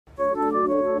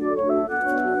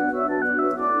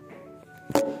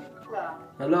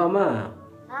Hello ಅಮ್ಮ,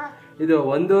 ಇದು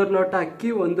 1.5 ಲೋಟ ಅಕ್ಕಿ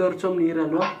 1.5 ಚೊಂಬ್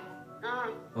ನೀರಲ್ವಾ?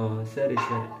 ಸರಿ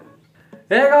ಸರಿ.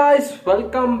 Hey guys,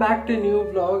 welcome back to new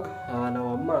blog.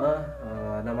 ನಮ್ಮಮ್ಮ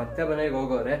ನಮ್ಮ ಅತ್ತೆ ಮನೆಗೆ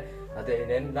ಹೋಗೋರೆ. ಅದೇ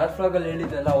ಲಾಸ್ಟ್ ಬ್ಲಾಗಲ್ಲಿ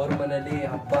ಹೇಳಿದ್ದೆಲ್ಲ, ಅವ್ರ ಮನೇಲಿ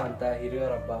ಹಬ್ಬ ಅಂತ,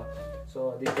 ಹಿರಿಯರ ಹಬ್ಬ. ಸೊ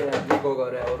ಅದಕ್ಕೆ ಅಲ್ಲಿಗೆ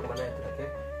ಹೋಗೋರೆ ಅವ್ರ ಮನೆ ಹತ್ರಕ್ಕೆ.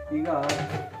 ಈಗ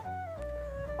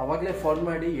ಅವಾಗಲೇ ಫೋನ್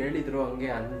ಮಾಡಿ ಹೇಳಿದ್ರು ಹಂಗೆ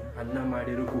ಅನ್ನ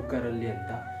ಮಾಡಿರು ಕುಕ್ಕರಲ್ಲಿ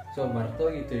ಅಂತ. ಸೊ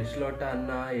ಮರ್ತೋಗಿತ್ತು ಎಷ್ಟು ಲೋಟ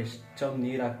ಅನ್ನ ಎಷ್ಟು ಚಮ್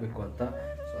ನೀರು ಹಾಕ್ಬೇಕು ಅಂತ.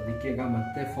 ಸೊ ಅದಕ್ಕೆ ಈಗ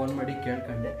ಮತ್ತೆ ಫೋನ್ ಮಾಡಿ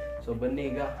ಕೇಳ್ಕೊಂಡೆ. ಸೊ ಬನ್ನಿ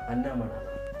ಈಗ ಅನ್ನ ಮಾಡೋಣ.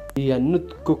 ಈ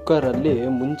ಅನ್ನದ ಕುಕ್ಕರಲ್ಲಿ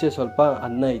ಮುಂಚೆ ಸ್ವಲ್ಪ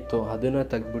ಅನ್ನ ಇತ್ತು, ಅದನ್ನು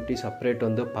ತೆಗ್ದ್ಬಿಟ್ಟು ಸಪ್ರೇಟ್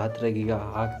ಒಂದು ಪಾತ್ರೆಗೆ ಈಗ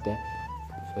ಹಾಕ್ತೆ.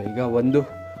 ಸೊ ಈಗ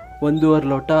 1.5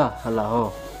 ಲೋಟ ಅಲ್ಲ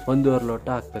 1.5 ಲೋಟ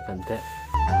ಹಾಕ್ಬೇಕಂತೆ.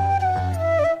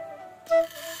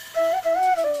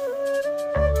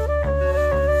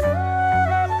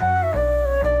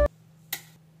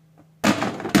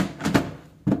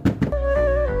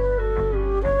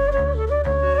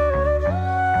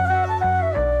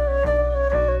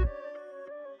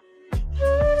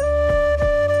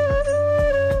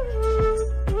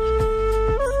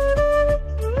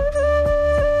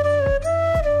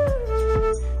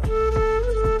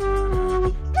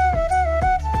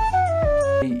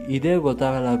 ಇದೇ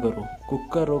ಗೊತ್ತಾಗಲ್ಲ ಗುರು,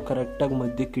 ಕುಕ್ಕರು ಕರೆಕ್ಟಾಗಿ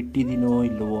ಮಧ್ಯಕ್ಕೆ ಇಟ್ಟಿದ್ದೀನೋ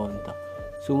ಇಲ್ಲವೋ ಅಂತ.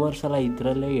 ಸುಮಾರು ಸಲ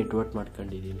ಇದರಲ್ಲೇ ಎಡ್ವರ್ಟ್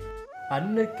ಮಾಡ್ಕೊಂಡಿದ್ದೀನಿ.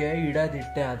 ಅನ್ನಕ್ಕೆ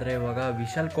ಇಡೋದಿಟ್ಟೆ, ಆದರೆ ಇವಾಗ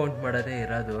ವಿಷಲ್ ಕೌಂಟ್ ಮಾಡೋದೇ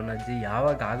ಇರೋದು. ನಜ್ಜಿ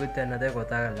ಯಾವಾಗ ಆಗುತ್ತೆ ಅನ್ನೋದೇ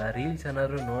ಗೊತ್ತಾಗಲ್ಲ. ರೀಲ್ಸ್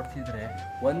ಏನಾದ್ರು ನೋಡ್ತಿದ್ರೆ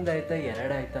 1 ಆಯ್ತಾ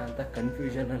 2 ಆಯ್ತಾ ಅಂತ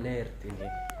ಕನ್ಫ್ಯೂಷನಲ್ಲೇ ಇರ್ತೀನಿ.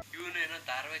 ಇವನೇನೋ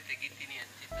ಧಾರಾವಾಹಿ ತೆಗಿತೀನಿ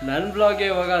ಅಂತ ನನ್ನ ಬ್ಲಾಗ್ಗೆ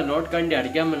ಇವಾಗ ನೋಡ್ಕೊಂಡು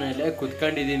ಅಡುಗೆ ಮನೆಯಲ್ಲೇ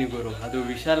ಕುತ್ಕೊಂಡಿದ್ದೀನಿ ಗುರು. ಅದು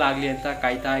ವಿಷಲ್ ಆಗಲಿ ಅಂತ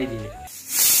ಕಾಯ್ತಾ ಇದ್ದೀನಿ.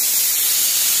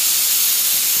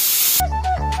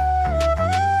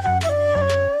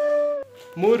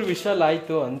 ಮೂರು ವಿಷಲ್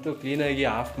ಆಯಿತು, ಅಂತೂ ಕ್ಲೀನಾಗಿ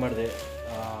ಆಫ್ ಮಾಡಿದೆ.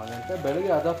 ಹಾಗಂತ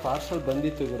ಬೆಳಗ್ಗೆ ಅದ ಪಾರ್ಸಲ್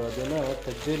ಬಂದಿತ್ತು ಗುರು, ಅದನ್ನು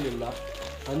ತೆಗೆದಿರಲಿಲ್ಲ,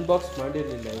 ಅನ್ಬಾಕ್ಸ್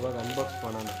ಮಾಡಿರಲಿಲ್ಲ. ಇವಾಗ ಅನ್ಬಾಕ್ಸ್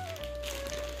ಮಾಡೋಣ.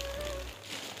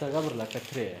 ತಗೊಬರಲ್ಲ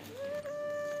ಕತ್ರಿ.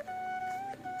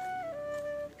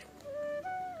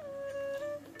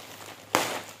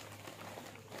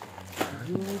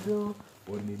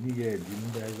 ನಿನಗೆ ಜಿಮ್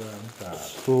ಬ್ಯಾಗ್ ಅಂತ.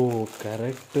 ಓ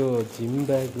ಕರೆಕ್ಟು, ಜಿಮ್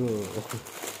ಬ್ಯಾಗು.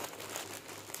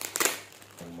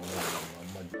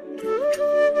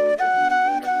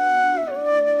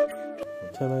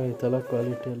 ಚೆನ್ನಾಗೈತಲ್ಲ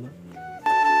ಕ್ವಾಲಿಟಿ ಎಲ್ಲ.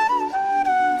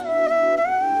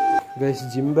 ಗೈಸ್,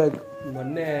 ಜಿಮ್ ಬ್ಯಾಗ್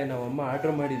ಮೊನ್ನೆ ನಮ್ಮಮ್ಮ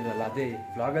ಆರ್ಡ್ರ್ ಮಾಡಿದ್ರಲ್ಲ, ಅದೇ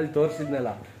ಬ್ಲಾಗಲ್ಲಿ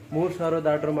ತೋರಿಸಿದ್ನಲ್ಲ, 3,000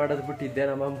 ಆರ್ಡ್ರ್ ಮಾಡೋದು ಬಿಟ್ಟಿದ್ದೆ,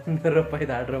 ನಮ್ಮ 300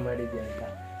 ರೂಪಾಯಿದು ಆರ್ಡ್ರ್ ಮಾಡಿದ್ದೆ ಅಂತ.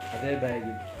 ಅದೇ ಬ್ಯಾಗ್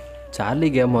ಇದು.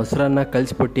 ಚಾರ್ಲಿಗೆ ಮೊಸರನ್ನ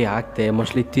ಕಲಿಸ್ಬಿಟ್ಟು ಹಾಕ್ತೆ,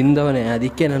 ಮೋಸ್ಟ್ಲಿ ತಿಂದವನೇ.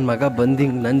 ಅದಕ್ಕೆ ನನ್ನ ಮಗ ಬಂದು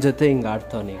ಹಿಂಗೆ ನನ್ನ ಜೊತೆ ಹಿಂಗೆ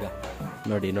ಆಡ್ತವನೀಗ.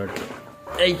 ನೋಡಿ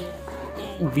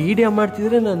ವಿಡಿಯೋ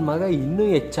ಮಾಡ್ತಿದ್ರೆ ನನ್ನ ಮಗ ಇನ್ನೂ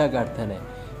ಹೆಚ್ಚಾಗಿ ಆಡ್ತಾನೆ.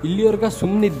 ಇಲ್ಲಿವರೆಗ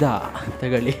ಸುಮ್ಮನಿದ್ದ.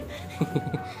 ತಗೊಳ್ಳಿ.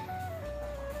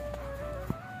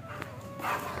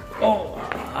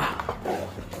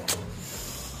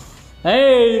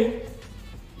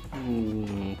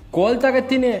 ಕೋಲ್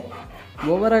ತಗತ್ತೀನಿ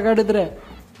ಓವರ್ ಆಗಾಡಿದ್ರೆ.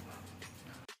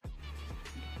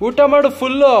 ಊಟ ಮಾಡು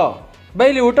ಫುಲ್ಲು,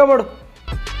 ಬೈಲಿ ಊಟ ಮಾಡು.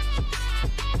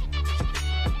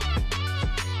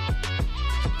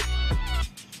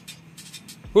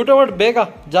 ಊಟ ಮಾಡು ಬೇಗ,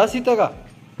 ಜಾಸ್ತಿ ತಗ.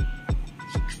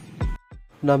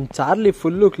 ನಮ್ಮ ಚಾರ್ಲಿ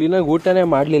ಫುಲ್ಲು ಕ್ಲೀನಾಗಿ ಊಟನೇ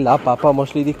ಮಾಡಲಿಲ್ಲ ಪಾಪ.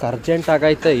 ಮೋಸ್ಟ್ಲಿ ಇದಕ್ಕೆ ಅರ್ಜೆಂಟ್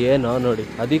ಆಗೈತೆ ಏನೋ ನೋಡಿ.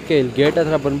 ಅದಕ್ಕೆ ಇಲ್ಲಿ ಗೇಟ್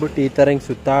ಹತ್ರ ಬಂದ್ಬಿಟ್ಟು ಈ ಥರ ಹಿಂಗೆ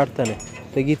ಸುತ್ತಾಡ್ತಾನೆ.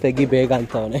 ತೆಗಿ ಬೇಗ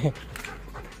ಅಂತವನೇ.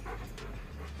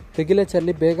 ತೆಗಿಲೆ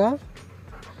ಚಾರ್ಲಿ ಬೇಗ.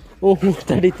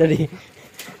 ತಡಿ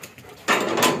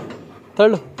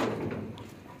ತಳ್ಳು.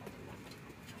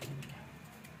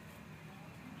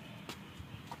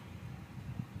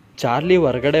 ಚಾರ್ಲಿ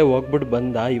ಹೊರಗಡೆ ಹೋಗ್ಬಿಟ್ಟು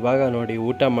ಬಂದ. ಇವಾಗ ನೋಡಿ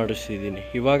ಊಟ ಮಾಡಿಸ್ತಿದ್ದೀನಿ.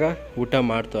 ಇವಾಗ ಊಟ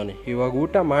ಮಾಡ್ತವನೆ. ಇವಾಗ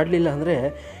ಊಟ ಮಾಡಲಿಲ್ಲ ಅಂದರೆ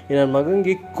ನನ್ನ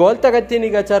ಮಗಂಗೆ ಕೋಲ್ ತಗತ್ತೀನಿ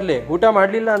ಈಗ. ಚಾರ್ಲಿ ಊಟ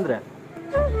ಮಾಡಲಿಲ್ಲ ಅಂದರೆ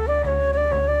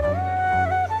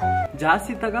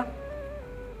ಜಾಸ್ತಿ ತಗ.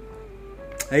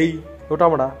 ಊಟ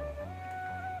ಮಾಡ.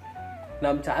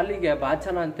 ನಮ್ಮ ಚಾರ್ಲಿಗೆ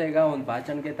ಬಾಚನ ಅಂತ ಈಗ ಒಂದು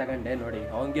ಬಾಚಣಿಗೆ ತಗೊಂಡೆ ನೋಡಿ.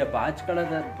 ಅವನಿಗೆ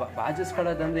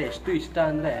ಬಾಚಿಸ್ಕೊಳ್ಳೋದಂದ್ರೆ ಎಷ್ಟು ಇಷ್ಟ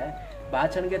ಅಂದರೆ,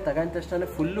 ಬಾಚಣಿಗೆ ತಗೊಂಡ ತಕ್ಷಣ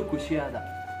ಫುಲ್ಲು ಖುಷಿ ಆದ.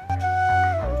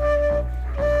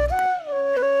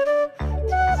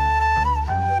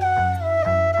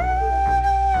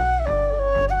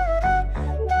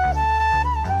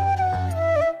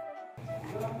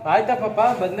 ಆಯ್ತಾ ಪಾಪ,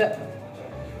 ಬಂದೆ.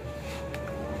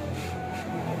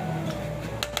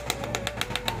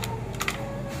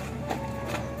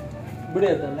 ಬಿಡಿ,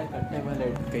 ಅದೆಲ್ಲ ಕಟ್ಟೆ ಮೇಲೆ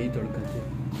ಕೈ ತೊಳ್ಕೊತೀವಿ.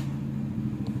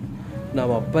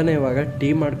 ನಮ್ಮ ಅಪ್ಪನೇ ಇವಾಗ ಟೀ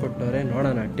ಮಾಡಿಕೊಟ್ಟವ್ರೆ.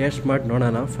 ನೋಡೋಣ, ಟೇಸ್ಟ್ ಮಾಡಿ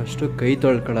ನೋಡೋಣ. ಫಸ್ಟು ಕೈ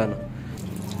ತೊಳ್ಕೊಳ್ಳೋಣ.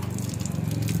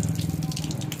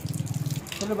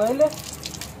 ಬಾಯಿಲೆ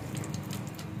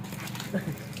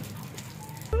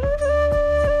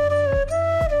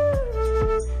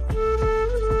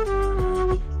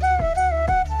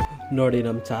ನೋಡಿ,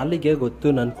 ನಮ್ಮ ಚಾರ್ಲಿಗೆ ಗೊತ್ತು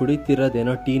ನಾನು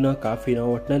ಕುಡಿತಿರೋದೇನೋ ಟೀನೋ ಕಾಫಿನೋ,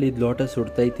 ಒಟ್ಟಿನಲ್ಲಿ ಇದು ಲೋಟ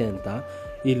ಸುಡ್ತೈತೆ ಅಂತ.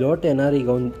 ಈ ಲೋಟ ಏನಾರು ಈಗ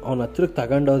ಅವ್ನ ಹತ್ರಕ್ಕೆ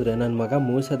ತಗೊಂಡೋದ್ರೆ ನನ್ನ ಮಗ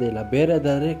ಮೂಸೋದೇ ಇಲ್ಲ.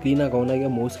 ಬೇರೆದಾದ್ರೆ ಕ್ಲೀನಾಗಿ ಅವನಾಗೆ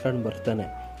ಮೂಸ್ಕೊಂಡು ಬರ್ತಾನೆ.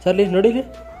 ಚರ್ಲಿ ನೋಡಿಲಿ,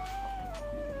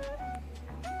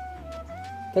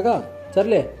 ತಗ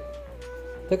ಚರ್ಲಿ,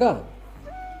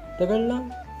 ತಗೊಳ್ಳ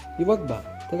ಇವಾಗ ಬಾ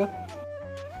ತಗ.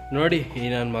 ನೋಡಿ ಈ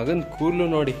ನನ್ನ ಮಗನ ಕೂದಲು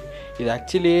ನೋಡಿ, ಇದು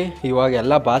ಆ್ಯಕ್ಚುಲಿ ಇವಾಗ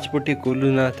ಎಲ್ಲ ಬಾಚ್ಬಿಟ್ಟು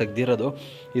ಕೂದಲನ್ನ ತೆಗ್ದಿರೋದು.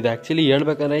 ಇದು ಆ್ಯಕ್ಚುಲಿ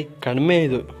ಹೇಳ್ಬೇಕಂದ್ರೆ ಕಡಿಮೆ,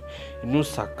 ಇದು ಇನ್ನೂ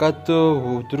ಸಖತ್ತು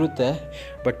ಉದುರುತ್ತೆ.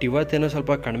 ಬಟ್ ಇವತ್ತೇನೋ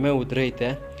ಸ್ವಲ್ಪ ಕಡಿಮೆ ಉದುರೈತೆ.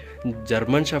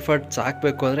 ಜರ್ಮನ್ ಶೆಫರ್ಡ್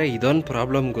ಸಾಕಬೇಕು ಅಂದರೆ ಇದೊಂದು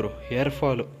ಪ್ರಾಬ್ಲಮ್ ಗುರು, ಹೇರ್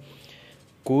ಫಾಲು.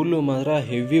 ಕೂದಲು ಮಾತ್ರ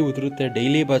ಹೆವಿ ಉದುರುತ್ತೆ,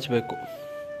 ಡೈಲಿ ಬಾಚಬೇಕು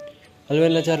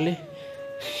ಅಲ್ವೆಲ್ಲ ಚಾರ್ಲಿ?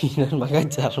 ನನ್ನ ಮಗ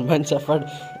ಜರ್ಮನ್ ಶೆಫರ್ಡ್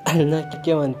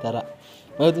ಅನ್ನಕ್ಕೆ ಒಂಥರ.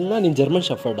 ಹೌದಲ್ಲ, ನೀನು ಜರ್ಮನ್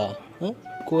ಶೆಫರ್ಡಾ? ಹಾಂ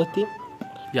ಕೋತಿ.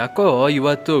 ಯಾಕೋ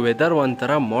ಇವತ್ತು ವೆದರ್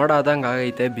ಒಂಥರ ಮೋಡ ಆದಂಗೆ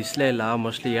ಆಗೈತೆ, ಬಿಸಿಲೇ ಇಲ್ಲ.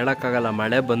 ಮೋಸ್ಟ್ಲಿ ಹೇಳೋಕ್ಕಾಗಲ್ಲ,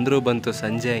 ಮಳೆ ಬಂದರೂ ಬಂತು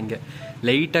ಸಂಜೆ ಹಂಗೆ.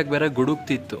 ಲೈಟಾಗಿ ಬೇರೆ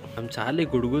ಗುಡುಗ್ತಿತ್ತು. ನಮ್ಮ ಚಾರ್ಲಿ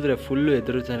ಗುಡುಗಿದ್ರೆ ಫುಲ್ಲು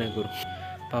ಎದುರುತ್ತಾನೆ ಗುರು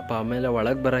ಪಾಪ. ಆಮೇಲೆ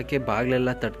ಒಳಗೆ ಬರೋಕ್ಕೆ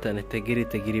ಬಾಗಿಲೆಲ್ಲ ತಟ್ತಾನೆ,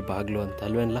 ತೆಗಿರಿ ಬಾಗಿಲು ಅಂತ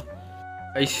ಅಲ್ವೇನಲ್ಲ.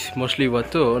 ಮೋಸ್ಟ್ಲಿ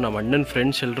ಇವತ್ತು ನಮ್ಮ ಅಣ್ಣನ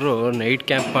ಫ್ರೆಂಡ್ಸ್ ಎಲ್ಲರೂ ನೈಟ್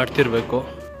ಕ್ಯಾಂಪ್ ಮಾಡ್ತಿರ್ಬೇಕು.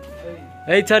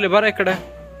 ಚಾರ್ಲಿ ಬರ ಈ ಕಡೆ.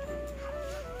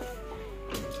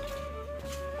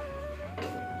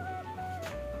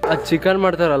 ಅದು ಚಿಕನ್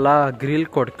ಮಾಡ್ತಾರಲ್ಲ, ಗ್ರಿಲ್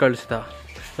ಕೊಟ್ಟು ಕಳಿಸ್ದ.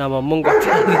 ನಮ್ಮ ಅಮ್ಮಂಗೆ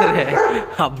ಗೊತ್ತಾದ್ರೆ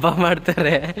ಹಬ್ಬ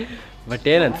ಮಾಡ್ತಾರೆ. ಬಟ್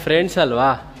ಏನಂತ ಫ್ರೆಂಡ್ಸ್ ಅಲ್ವಾ.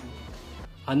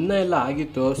 ಅನ್ನ ಎಲ್ಲ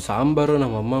ಆಗಿತ್ತು, ಸಾಂಬಾರು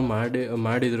ನಮ್ಮಮ್ಮ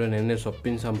ಮಾಡಿದ್ರು ನೆನ್ನೆ,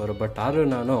 ಸೊಪ್ಪಿನ ಸಾಂಬಾರು. ಬಟ್ ಆದರೂ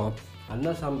ನಾನು ಅನ್ನ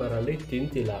ಸಾಂಬಾರಲ್ಲಿ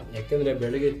ತಿಂತಿಲ್ಲ, ಯಾಕೆಂದರೆ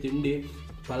ಬೆಳಗ್ಗೆ ತಿಂಡಿ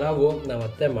ಪಲಾವು ನಮ್ಮ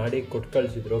ಅತ್ತೆ ಮಾಡಿ ಕೊಟ್ಟು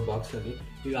ಕಳಿಸಿದ್ರು ಬಾಕ್ಸಲ್ಲಿ.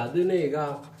 ಈಗ ಅದನ್ನೇ ಈಗ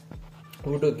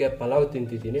ಊಟಕ್ಕೆ ಪಲಾವ್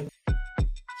ತಿಂತಿದ್ದೀನಿ.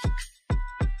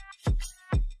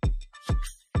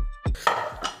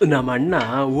 ನಮ್ಮ ಅಣ್ಣ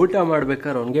ಊಟ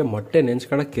ಮಾಡ್ಬೇಕಾದ್ರೆ ಅವ್ನಿಗೆ ಮೊಟ್ಟೆ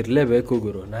ನೆನ್ಸ್ಕೊಳಕ್ಕೆ ಇರಲೇಬೇಕು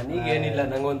ಗುರು. ನನಗೇನಿಲ್ಲ,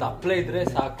 ನಂಗೊಂದು ಹಪ್ಳ ಇದ್ರೆ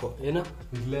ಸಾಕು. ಏನೋ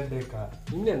ಇರ್ಲೇಬೇಕಾ?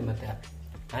 ಇನ್ನೇನು ಮತ್ತೆ,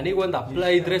 ನನಗೊಂದು ಹಪ್ಳ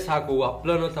ಇದ್ರೆ ಸಾಕು.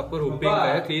 ಹಪ್ಳನೋ ತಪ್ಪರು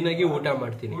ಉಪ್ಪಿನಕಾಯ ಕ್ಲೀನಾಗಿ ಊಟ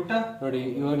ಮಾಡ್ತೀನಿ. ನೋಡಿ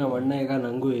ಇವಾಗ ನಮ್ಮ ಅಣ್ಣ ಈಗ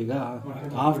ನಂಗೂ ಈಗ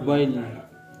ಹಾಫ್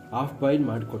ಬಾಯ್ಲ್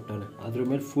ಮಾಡಿಕೊಟ್ಟಾನೆ. ಅದ್ರ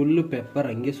ಮೇಲೆ ಫುಲ್ಲು ಪೆಪ್ಪರ್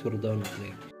ಹಂಗೆ ಸುರಿದವನು.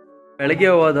 ಬೆಳಗ್ಗೆ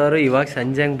ಹೋದವರು ಇವಾಗ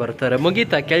ಸಂಜೆ ಹಂಗೆ ಬರ್ತಾರೆ.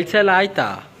 ಮುಗೀತಾ ಕೆಲಸ ಎಲ್ಲ ಆಯ್ತಾ?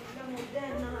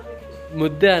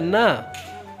 ಮುದ್ದೆ ಅನ್ನ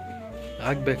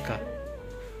ಆಗ್ಬೇಕಾ?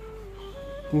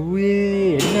 ಹೂವೇ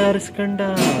ಎಣ್ಣೆ ಹಾರಿಸ್ಕೊಂಡ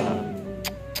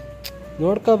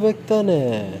ನೋಡ್ಕೋಬೇಕು ತಾನೆ.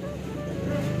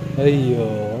 ಅಯ್ಯೋ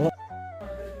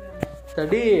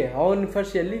ತಡಿ, ಅವನ್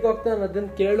ಫಸ್ಟ್ ಎಲ್ಲಿಗೆ ಹೋಗ್ತಾನೆ ಅದನ್ನ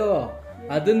ಕೇಳು.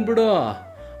 ಅದನ್ನ ಬಿಡು,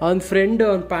 ಅವನ ಫ್ರೆಂಡ್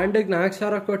ಅವ್ನ ಪ್ಯಾಂಡಿಗೆ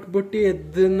 4,000 ಕೊಟ್ಬಿಟ್ಟು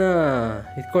ಅದನ್ನ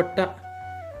ಇದು ಕೊಟ್ಟ,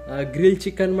 ಗ್ರಿಲ್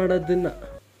ಚಿಕನ್ ಮಾಡೋದನ್ನ.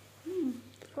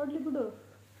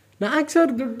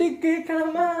 4,000 ದುಡ್ಡಿಗೆ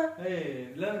ಕಣಮ್ಮ.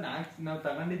 ನಾವು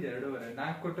ತಗೊಂಡಿದ್ದು 2.5,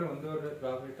 4 ಕೊಟ್ರೆ 1.5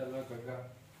 ಪ್ರಾಫಿಟ್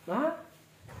ಅಲ್ವಾ?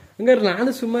 ಹಂಗಾರೆ ನಾನು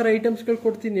ಸುಮಾರು ಐಟಮ್ಸ್ಗಳು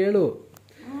ಕೊಡ್ತೀನಿ, ಹೇಳು.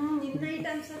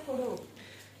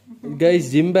 ಗೈಸ್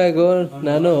ಜಿಮ್ ಬ್ಯಾಗು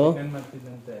ನಾನು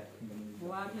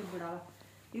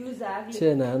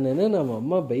ನಾನೇನೋ ನಮ್ಮ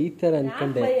ಅಮ್ಮ ಬೈತಾರೆ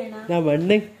ಅನ್ಕೊಂಡೆ. ನಮ್ಮ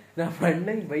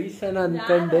ಅಣ್ಣಂಗೆ ಬೈಸೋಣ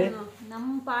ಅನ್ಕೊಂಡೆ.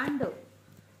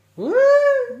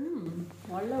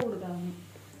 ಒಳ್ಳೆ ಹುಡುಗ.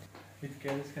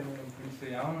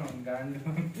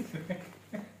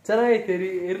 ಚೆನ್ನಾಗೈತೆ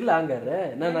ಇರ್ಲ ಹಂಗಾರೆ.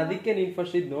 ನಾನು ಅದಕ್ಕೆ ನೀನ್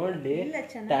ಫಸ್ಟ್ ಇದು ನೋಡ್ಲಿ,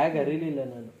 ಟ್ಯಾಗ್ ಅರಿಲಿಲ್ಲ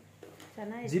ನಾನು.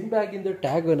 ಜಿಮ್ ಬ್ಯಾಗಿಂದು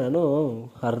ಟ್ಯಾಗ್ ನಾನು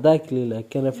ಅರ್ಧ ಹಾಕ್ಲಿಲ್ಲ,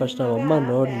 ಯಾಕೆಂದ್ರೆ ಫಸ್ಟ್ ನಮ್ಮ ಅಮ್ಮ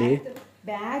ನೋಡ್ಲಿ.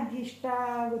 ಬ್ಯಾಗ್ ಇಷ್ಟ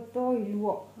ಆಗುತ್ತೋ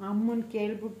ಇಲ್ವೋ ಅಮ್ಮನ್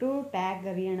ಕೇಳ್ಬಿಟ್ಟು ಟ್ಯಾಗ್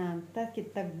ಅರಿಯೋಣ ಅಂತ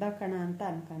ತೆಗ್ದಾಕಣ ಅಂತ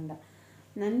ಅನ್ಕೊಂಡ.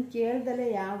 ನನ್ ಕೇಳ್ದಲೆ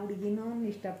ಯಾವ ಹುಡುಗಿನೂ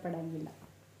ಇಷ್ಟಪಡಂಗಿಲ್ಲ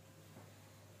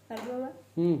ಅಲ್ವಾ?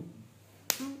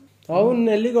 ಅವ್ನ್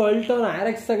ಎಲ್ಲಿಗೆ ಹೊಲ್ಟವನ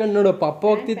ಆರ್ಎಕ್ಸ್ ತಗೊಂಡ್ ನೋಡು.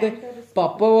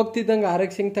 ಪಪ್ಪ ಹೋಗ್ತಿದ್ದಂಗ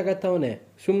ಆರ್ಎಕ್ಸ್ ಹಿಂಗ್ ತಗತ್ತವನೆ.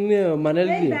 ಸುಮ್ನೆ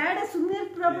ಮನೇಲಿ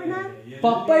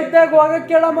ಪಪ್ಪ ಇದ್ದಾಗ ಹೋಗಕ್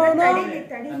ಕೇಳಮ್ಮ ಅವನು.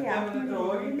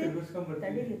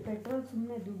 ಪೆಟ್ರೋಲ್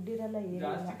ಸುಮ್ನೆ ದುಡ್ಡಿರಲ್ಲ,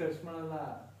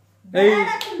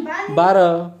 ಬಾರ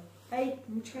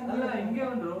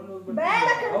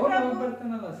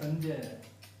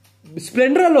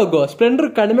ಸ್ಪ್ಲೆಂಡರ್ ಅಲ್ಲಿ ಹೋಗು. ಸ್ಪ್ಲೆಂಡರ್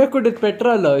ಕಡಿಮೆ ಕೊಟ್ಟಿದ್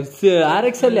ಪೆಟ್ರೋಲ್,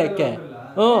 ಆರ್ಎಕ್ಸ್ ಅಲ್ಲಿ ಯಾಕೆ?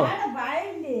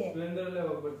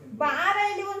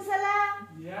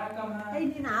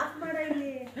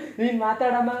 ನೀನ್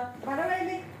ಮಾತಾಡಮ್ಮ,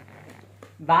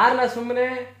 ಬಾರ್ಲ ಸುಮ್ಮನೆ.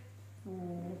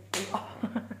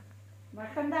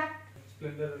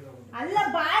 ಅಲ್ಲ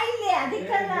ಬಾಯಿಲಿ,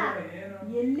 ಅದಕ್ಕಲ್ಲ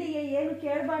ಎಲ್ಲಿಗೆ ಏನು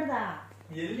ಕೇಳ್ಬಾರ್ದ.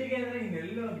 ಎಲ್ಲಿಗೆ ಅಂದ್ರೆ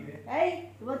ಇನ್ನೆಲ್ಲೋ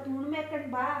ಇವತ್ತು ಉಣ್ಮೆ ಕಣ್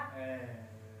ಬಾ.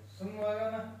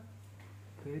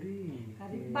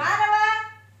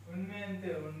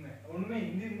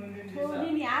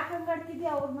 ನೀನ್ ಯಾಕೆ ಹಂಗಾಡ್ತಿದ್ಯಾ?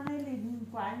 ಅವ್ರ ಮನೇಲಿ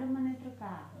ಪಾಂಡು ಮನೆ ಹತ್ರಕ್ಕ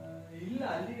ಇಲ್ಲ,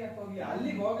 ಅಲ್ಲಿಗೆ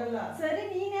ಅಲ್ಲಿಗೆ ಹೋಗಲ್ಲ. ಸರಿ,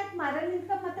 ನೀನ್ ಯಾಕೆ ಮರ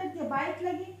ನಿಂತ್ಕೊಂಡ್ ಮಾತಾಡ್ತೀಯ?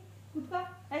 ಬಾಯ್ತ್ಲಾಗಿ ಕುತ್ಕೋ.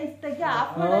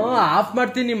 ಆಫ್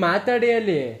ಮಾಡ್ತೀನಿ, ಮಾತಾಡಿ.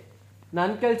 ಅಲ್ಲಿ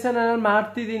ನನ್ ಕೆಲ್ಸ ನಾನು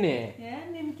ಮಾಡ್ತಿದ್ದೀನಿ,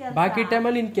 ಬಾಕಿ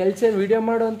ಟೈಮಲ್ಲಿ ನಿನ್ ಕೆಲ್ಸ ವಿಡಿಯೋ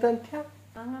ಮಾಡು ಅಂತ.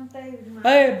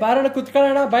 ಬಾರೋಣ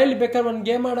ಕುತ್ಕೊಳ್ಳೋಣ, ಬಾಯ್ಲಿ ಬೇಕಾದ್ರೆ ಒಂದ್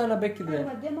ಗೇಮ್ ಆಡೋಣ ಬೇಕಿದ್ರೆ.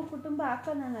 ಮಧ್ಯಮ ಕುಟುಂಬ ಹಾಕ,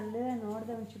 ನಾನು ಅಲ್ಲೇ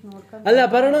ನೋಡ್ದೆ ಒಂಚೂರು ನೋಡ್ಕೊಂಡು. ಅಲ್ಲ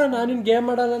ಬರೋಣ, ನಾನಿನ್ ಗೇಮ್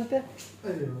ಆಡೋಣಂತೆ.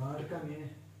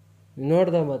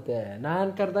 ನೋಡ್ದ ಮತ್ತೆ ನಾನು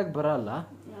ಕರ್ದಾಗ ಬರಲ್ಲ.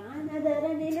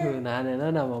 ನಾನೇನೋ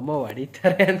ನಮ್ಮಮ್ಮ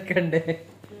ಹೊಡಿತಾರೆ ಅನ್ಕಂಡೆ.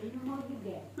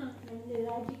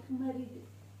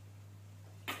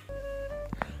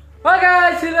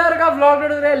 ಸಿಲ್ವರ್ಗ ವ್ಲಾಗ್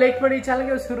ನೋಡಿದ್ರೆ ಲೈಕ್ ಮಾಡಿ,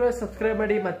 ಚಾನಲ್ಗೆ ಸಬ್ಸ್ಕ್ರೈಬ್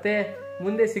ಮಾಡಿ. ಮತ್ತೆ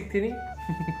ಮುಂದೆ ಸಿಗ್ತೀನಿ.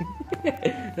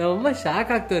 ನಮ್ಮಮ್ಮ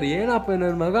ಶಾಕ್ ಆಗ್ತವ್ರಿ, ಏನಪ್ಪ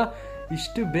ನನ್ನ ಮಗ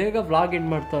ಇಷ್ಟು ಬೇಗ ವ್ಲಾಗ್ ಎಂಡ್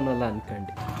ಮಾಡ್ತಾವನಲ್ಲ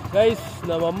ಅನ್ಕಂಡು. ಗೈಸ್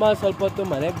ನಮ್ಮಮ್ಮ ಸ್ವಲ್ಪ ಹೊತ್ತು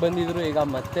ಮನೆಗೆ ಬಂದಿದ್ರು. ಈಗ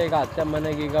ಅತ್ತೆ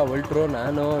ಮನೆಗೆ ಈಗ ಹೊಲ್ಟ್ರು.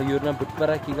 ನಾನು ಇವ್ರನ್ನ ಬಿಟ್ಟು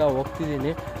ಬರೋಕೆ ಈಗ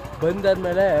ಹೋಗ್ತಿದ್ದೀನಿ.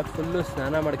 ಬಂದಾದ್ಮೇಲೆ ಫುಲ್ಲು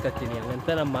ಸ್ನಾನ ಮಾಡ್ಕೊತೀನಿ. ಹಂಗಂತ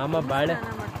ನಮ್ಮ ಮಾಮ ಬಾಳೆ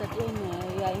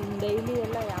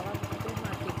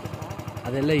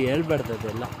ಅದೆಲ್ಲ ಹೇಳ್ಬಾರ್ದು,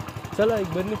 ಅದೆಲ್ಲ ಚಲೋ. ಈಗ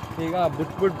ಬನ್ನಿ, ಈಗ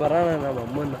ಬಿಟ್ಬಿಟ್ಟು ಬರೋಣ ನಮ್ಮ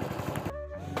ಅಮ್ಮನ್ನ.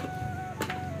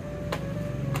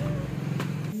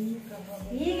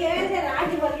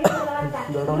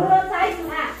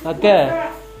 ಅತ್ತೆ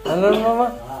ಅಲ್ಲ ಮಾಮ,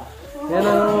 ಏನ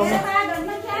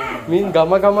ಮೀನ್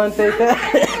ಘಮ ಘಮ ಅಂತ ಐತೆ.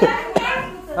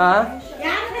 ಹಾ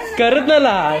ಕರೆದ್ನಲ್ಲ,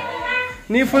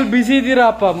 ನೀ ಫುಲ್ ಬಿಸಿ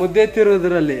ಇದ್ದೀರಪ್ಪ ಮುದ್ದೆ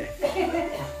ತಿರೋದ್ರಲ್ಲಿ.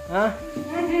 ಹಾ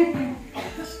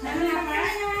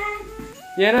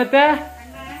ಏನತ್ತೆ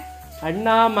ಅಣ್ಣ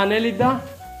ಮನೇಲಿದ್ದ?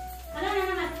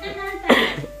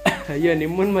 ಅಯ್ಯೋ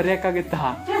ನಿಮ್ಮನ್ ಮರೆಯಕ್ಕಾಗುತ್ತಾ?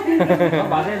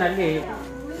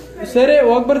 ಸರಿ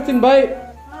ಹೋಗಿ ಬರ್ತೀನಿ, ಬಾಯ್.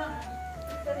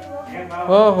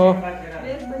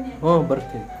 ಹ್ಞೂ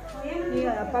ಬರ್ತೀನಿ.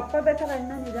 ಪಪ್ಪ ಬೇಕಾದ್ರೆ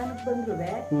ಅಣ್ಣ ನಿಧಾನಕ್ಕೆ ಬಂದ್ರು,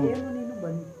 ನೀನು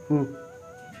ಬಂದು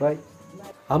ಬಾಯ್.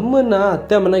 ಅಮ್ಮನ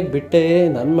ಅತ್ತೆ ಮನೆಗೆ ಬಿಟ್ಟೆ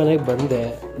ನನ್ನ ಮನೆಗೆ ಬಂದೆ,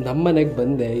 ನಮ್ಮ ಮನೆಗೆ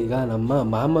ಬಂದೆ. ಈಗ ನಮ್ಮ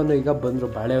ಮಾಮನು ಈಗ ಬಂದರು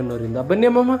ಬಾಳೆಹೊನ್ನೂರಿಂದ. ಬನ್ನಿ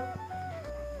ಅಮ್ಮಮ್ಮ.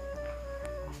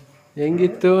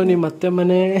 ಹೆಂಗಿತ್ತು ನಿಮ್ಮ ಅತ್ತೆ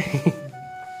ಮನೆ?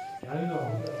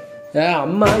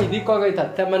 ಅಮ್ಮ ಇದಕ್ಕೋಗೈತೆ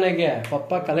ಅತ್ತೆ ಮನೆಗೆ.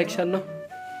 ಪಪ್ಪ ಕಲೆಕ್ಷನ್ನು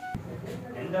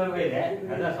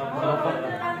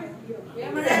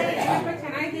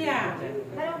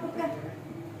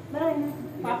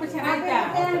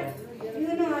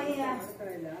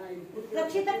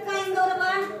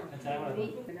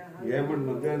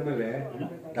ಮುದ್ದೆ ಆದ್ಮೇಲೆ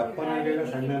ದಪ್ಪನಾಗಿಲ್ಲ,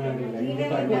 ಸಣ್ಣನಾಗಿಲ್ಲ,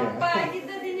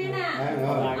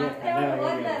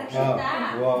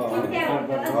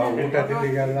 ಊಟ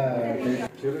ತಿಂಡಿಗೆಲ್ಲ.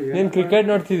 ನೀನ್ ಕ್ರಿಕೆಟ್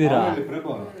ನೋಡ್ತಿದ್ದೀರಾ?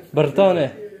 ಬರ್ತಾವನೆ.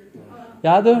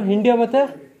 ಯಾವುದು? ಇಂಡಿಯಾ ಮತ್ತೆ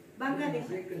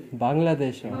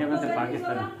ಬಾಂಗ್ಲಾದೇಶ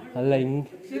ಅಲ್ಲ,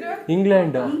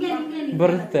 ಇಂಗ್ಲೆಂಡ್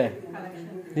ಬರುತ್ತೆ.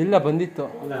 ಇಲ್ಲ ಬಂದಿತ್ತು.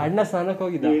 ಅಣ್ಣ ಸ್ನಾನಕ್ಕೆ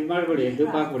ಹೋಗಿದ್ದ.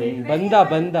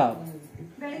 ಬಂದ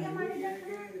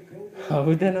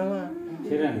ಹೌದೇನವ?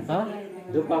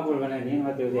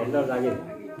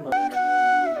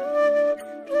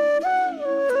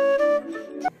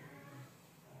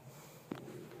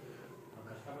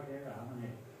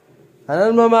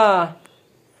 ಅನಲ್ ಮಾಮ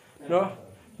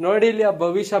ನೋಡಿ ಇಲ್ಲಿ ಆ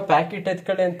ಭವಿಷ್ಯ ಪ್ಯಾಕೆಟ್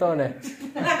ಎತ್ಕೊಳ್ಳಿ ಅಂತವನೆ.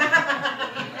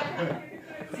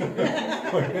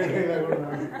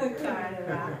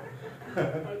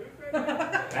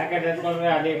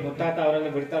 ಅಲ್ಲಿ ಮುತ್ತಾತ ಅವರೆಲ್ಲ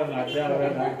ಬಿಡ್ತಾರಲ್ಲ, ಅಜ್ಜ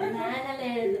ಅವರೆಲ್ಲ.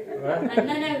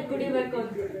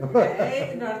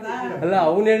 ಅಲ್ಲ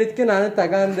ಅವನ್ ಹೇಳಿದ್ಕೆ ನಾನು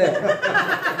ತಗ ಅಂದೆ.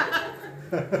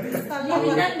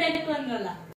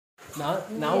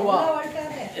 ನಾವು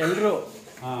ಎಲ್ರು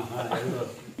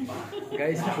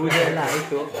ಗೈಸ್ ಪೂಜೆ ಎಲ್ಲ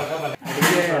ಆಯ್ತು.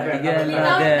 ಅಡಿಗೆ ಎಲ್ಲ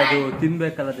ಅದೇ ಅದು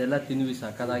ತಿನ್ಬೇಕಲ್ಲ, ಅದೆಲ್ಲ ತಿನ್ವಿ.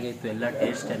 ಸಕ್ಕದಾಗಿತ್ತು ಎಲ್ಲ,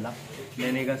 ಟೇಸ್ಟ್ ಎಲ್ಲ.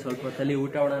 ನಾನೀಗ ಸ್ವಲ್ಪ ಹೊತ್ತಲ್ಲಿ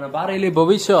ಊಟ ಮಾಡೋಣ. ಬಾರ ಇಲ್ಲಿ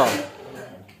ಭವಿಷ್ಯ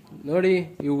ನೋಡಿ.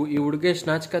 ಈ ಹುಡುಗ ಎಷ್ಟು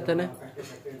ನಾಚ್ಕತಾನೆ.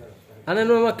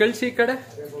 ಅಣ್ಣ ಕಳ್ಸಿ ಈ ಕಡೆ.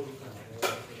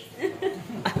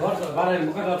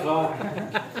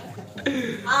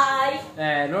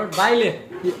 ನೋಡ್ ಬಾಯ್ಲಿ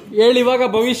ಹೇಳಿ ಇವಾಗ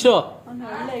ಭವಿಷ್ಯ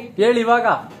ಹೇಳಿ ಇವಾಗ.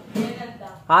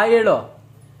 ಹೇಳು.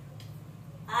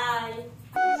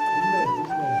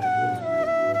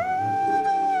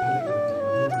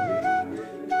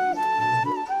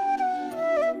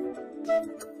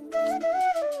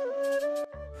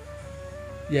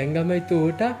 ಹೆಂಗಮ್ಮಾಯ್ತು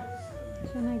ಊಟ?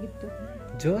 ಚೆನ್ನಾಗಿತ್ತು.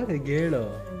 ಜೋರಾಗಿ ಹೇಳು.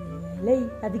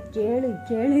 ಅದಕ್ಕೆ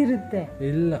ಕೇಳಿರುತ್ತೆ.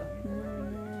 ಇಲ್ಲ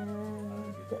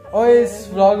ವಾಯ್ಸ್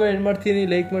ವ್ಲಾಗ್ ಎಂಡ್ ಮಾಡ್ತೀನಿ.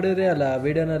 ಲೈಕ್ ಮಾಡಿದ್ರೆ ಅಲ್ಲ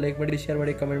ವಿಡಿಯೋನ ಲೈಕ್ ಮಾಡಿ, ಶೇರ್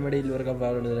ಮಾಡಿ, ಕಮೆಂಟ್ ಮಾಡಿ. ಇಲ್ಲಿವರೆಗೆ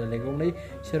ವ್ಲಾಗ್ ನೋಡಿದ್ರೆ ಲೈಕ್ ಮಾಡಿ,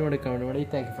 ಶೇರ್ ಮಾಡಿ, ಕಮೆಂಟ್ ಮಾಡಿ.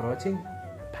 Thank you for watching.